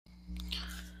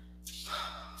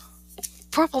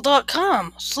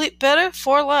Purple.com. Sleep better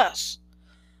for less.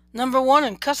 #1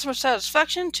 in customer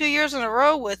satisfaction 2 years in a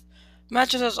row with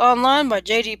Mattresses Online by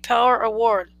J.D. Power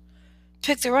Award.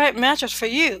 Pick the right mattress for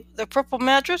you. The Purple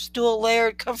Mattress, dual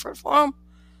layered comfort foam.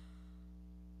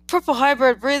 Purple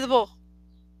Hybrid breathable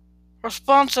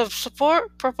responsive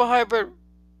support. Purple Hybrid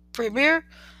Premier,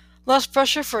 less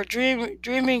pressure for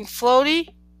dreaming floaty.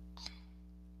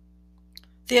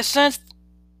 The Ascent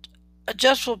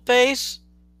adjustable base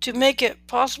to make it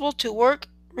possible to work,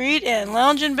 read, and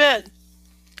lounge in bed.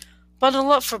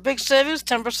 Bundle up for big savings,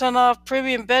 10% off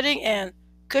premium bedding and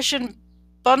cushion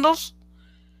bundles.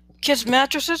 Kids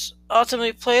mattresses,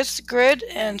 optimally placed grid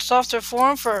and softer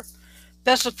form for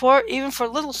best support even for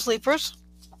little sleepers.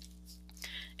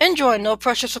 Enjoy no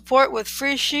pressure support with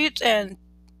free sheets and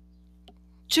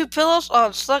 2 pillows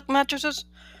on select mattresses.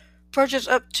 Purchase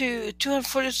up to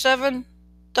 $247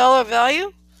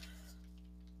 value.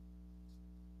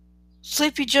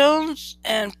 Sleepy Jones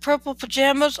and Purple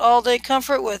pajamas, all day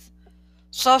comfort with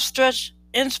soft stretch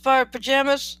inspired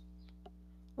pajamas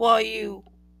while you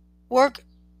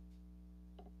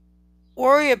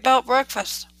worry about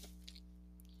breakfast.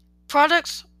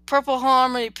 Products: Purple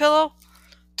Harmony pillow,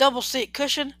 double seat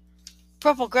cushion,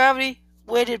 Purple Gravity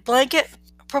weighted blanket,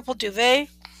 Purple duvet.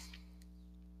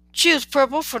 Choose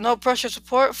Purple for no pressure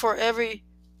support for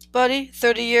everybody,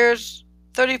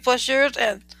 30 plus years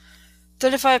and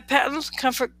 35 patents.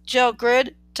 Comfort gel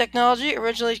grid technology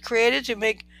originally created to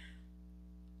make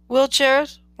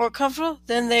wheelchairs more comfortable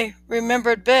than they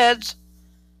remembered beds.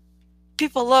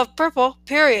 People love Purple,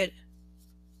 period.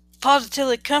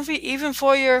 Positively comfy even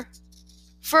for your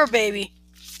fur baby.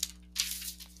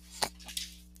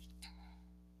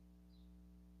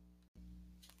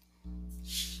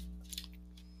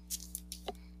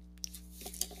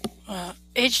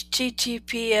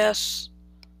 https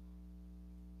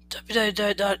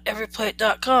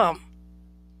www.everyplate.com.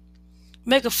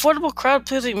 Make affordable,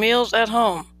 crowd-pleasing meals at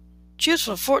home. Choose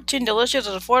from 14 delicious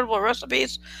and affordable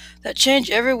recipes that change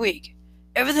every week.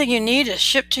 Everything you need is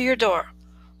shipped to your door.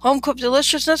 Home-cooked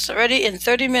deliciousness ready in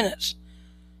 30 minutes.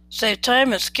 Save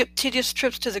time and skip tedious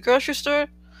trips to the grocery store.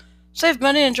 Save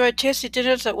money and enjoy tasty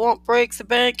dinners that won't break the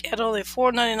bank at only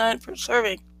 $4.99 per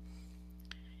serving.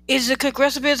 Easy-to-cook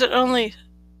recipes at only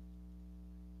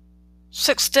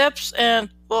 6 steps and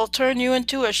will turn you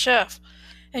into a chef.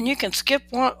 And you can skip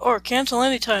or cancel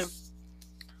anytime.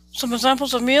 Some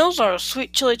examples of meals are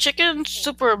sweet chili chicken,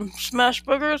 super smash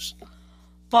burgers,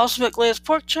 balsamic glazed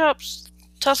pork chops,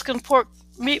 Tuscan pork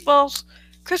meatballs,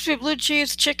 crispy blue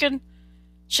cheese chicken,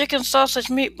 chicken sausage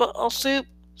meatball soup,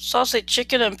 sausage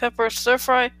chicken and pepper stir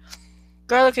fry,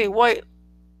 garlicky white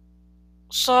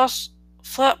sauce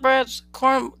flatbreads,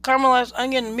 caramelized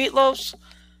onion meatloaves,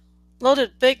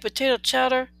 loaded baked potato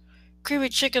chowder, creamy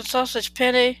chicken sausage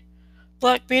penne,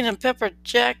 black bean and pepper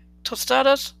jack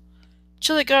tostadas,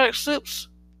 chili garlic soups,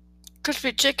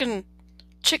 crispy chicken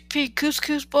chickpea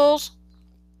couscous bowls.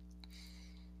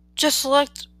 Just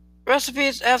select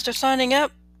recipes after signing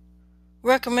up.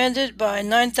 Recommended by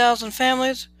 9,000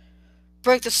 families.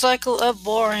 Break the cycle of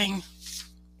boring.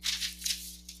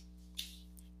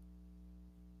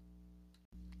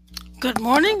 Good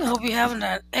morning. I hope you're having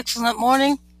an excellent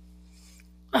morning.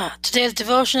 Today's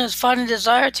devotion is finding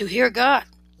desire to hear God.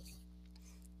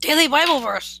 Daily Bible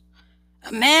verse.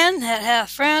 A man that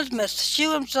hath friends must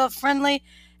shew himself friendly,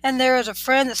 and there is a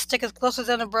friend that sticketh closer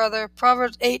than a brother.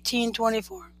 Proverbs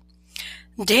 18:24.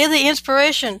 Daily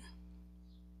inspiration.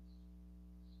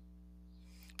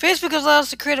 Facebook has allowed us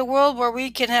to create a world where we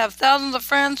can have thousands of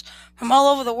friends from all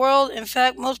over the world. In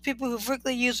fact, most people who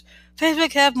frequently use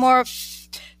Facebook have more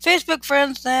Facebook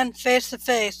friends than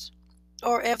face-to-face,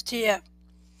 or FTF.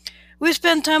 We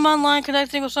spend time online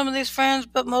connecting with some of these friends,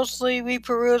 but mostly we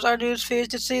peruse our news feeds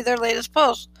to see their latest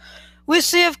posts. We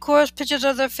see, of course, pictures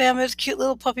of their families, cute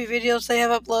little puppy videos they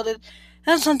have uploaded,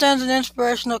 and sometimes an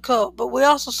inspirational quote. But we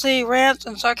also see rants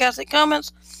and sarcastic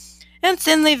comments and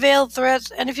thinly veiled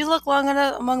threats, and if you look long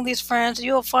enough among these friends,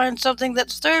 you will find something that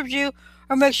disturbs you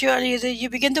or makes you uneasy. You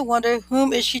begin to wonder,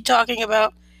 whom is she talking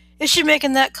about? Is she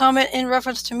making that comment in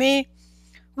reference to me?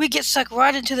 We get sucked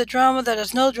right into the drama that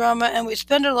is no drama, and we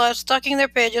spend our lives stalking their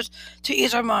pages to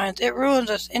ease our minds. It ruins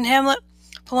us. In Hamlet,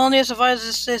 Polonius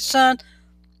advises his son,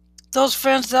 those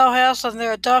friends thou hast on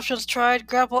their adoptions tried,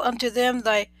 grapple unto them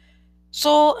thy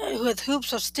soul with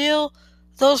hoops of steel.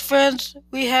 Those friends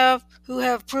we have who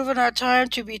have proven our time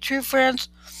to be true friends,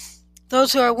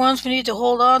 those who are ones we need to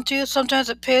hold on to. Sometimes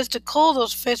it pays to cull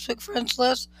those Facebook friends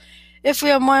list. If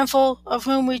we are mindful of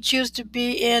whom we choose to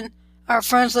be in our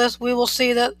friends list, we will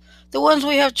see that the ones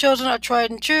we have chosen are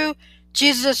tried and true.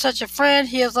 Jesus is such a friend.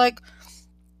 He is like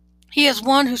He is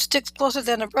one who sticks closer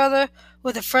than a brother.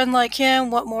 With a friend like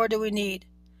him, what more do we need?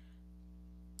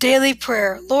 Daily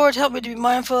prayer. Lord, help me to be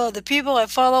mindful of the people I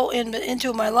follow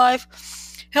into my life.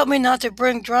 Help me not to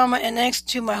bring drama and angst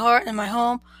to my heart and my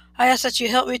home. I ask that you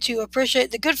help me to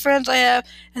appreciate the good friends I have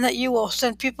and that you will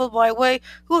send people my way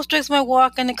who will strengthen my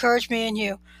walk and encourage me in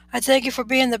you. I thank you for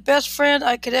being the best friend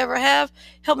I could ever have.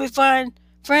 Help me find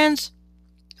friends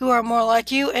who are more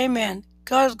like you. Amen.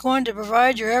 God is going to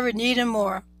provide your every need and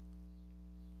more.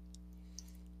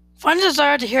 Find a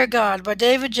Desire to Hear God by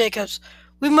David Jacobs.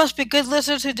 We must be good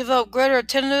listeners who develop greater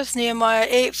attentiveness, Nehemiah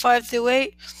 8,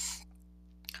 5-8.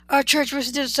 Our church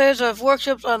recently did a series of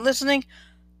workshops on listening.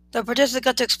 The participants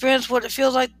got to experience what it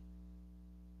feels like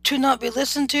to not be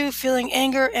listened to, feeling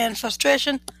anger and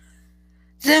frustration.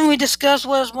 Then we discussed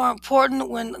what is more important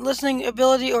when listening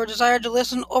ability or desire to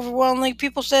listen. Overwhelmingly,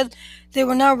 people said they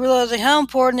were now realizing how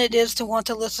important it is to want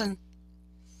to listen.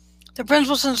 The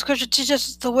principles in the scripture teach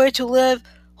us the way to live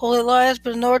holy lives,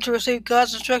 but in order to receive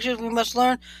God's instructions, we must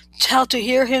learn how to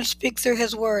hear Him speak through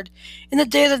His Word. In the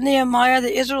days of Nehemiah,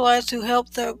 the Israelites who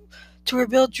helped to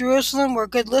rebuild Jerusalem were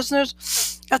good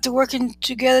listeners. After working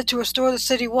together to restore the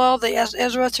city wall, they asked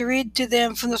Ezra to read to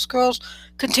them from the scrolls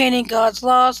containing God's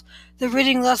laws. The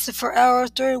reading lasted for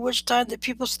hours, during which time the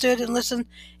people stood and listened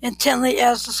intently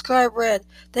as the scribe read.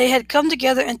 They had come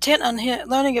together intent on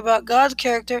learning about God's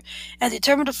character and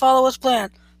determined to follow His plan.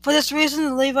 For this reason,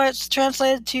 the Levites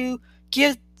translated to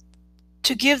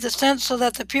give the sense so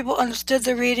that the people understood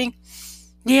the reading.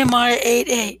 Nehemiah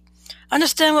 8:8.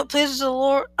 Understanding what pleases the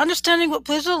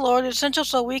Lord is essential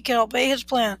so we can obey His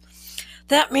plan.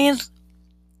 That means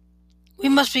we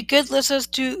must be good listeners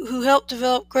who help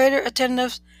develop greater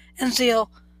attentiveness and zeal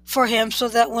for Him so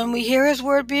that when we hear His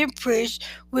word being preached,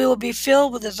 we will be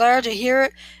filled with desire to hear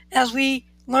it. As we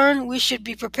learn, we should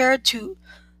be prepared to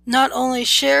not only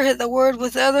share the word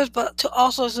with others, but to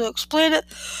also explain it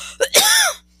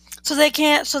so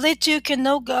they too can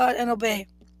know God and obey.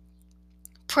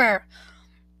 Prayer.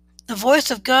 The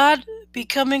voice of God be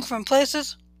coming from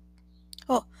places.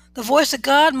 The voice of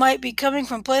God might be coming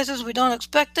from places we don't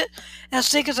expect it. As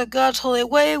seekers of God's holy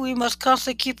way, we must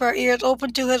constantly keep our ears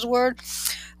open to His word,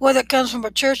 whether it comes from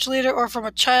a church leader or from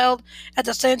a child. At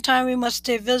the same time, we must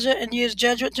stay vigilant and use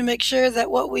judgment to make sure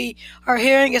that what we are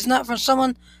hearing is not from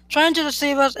someone trying to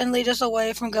deceive us and lead us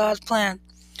away from God's plan.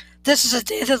 This is a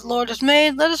day that the Lord has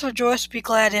made. Let us rejoice and be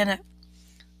glad in it.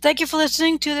 Thank you for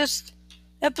listening to this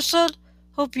episode.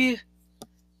 Hope you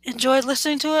enjoyed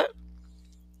listening to it.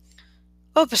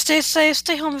 Hope you stay safe,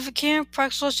 stay home if you can,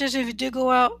 practice social distancing if you do go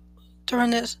out during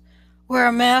this. Wear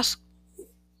a mask,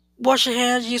 wash your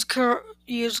hands,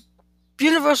 use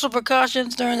universal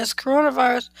precautions during this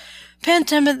coronavirus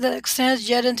pandemic that extends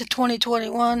yet into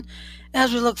 2021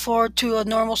 as we look forward to a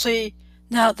normalcy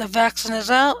now that the vaccine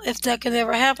is out, if that can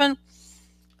ever happen.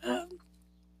 I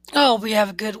hope you have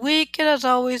a good week, and as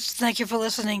always, thank you for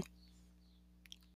listening.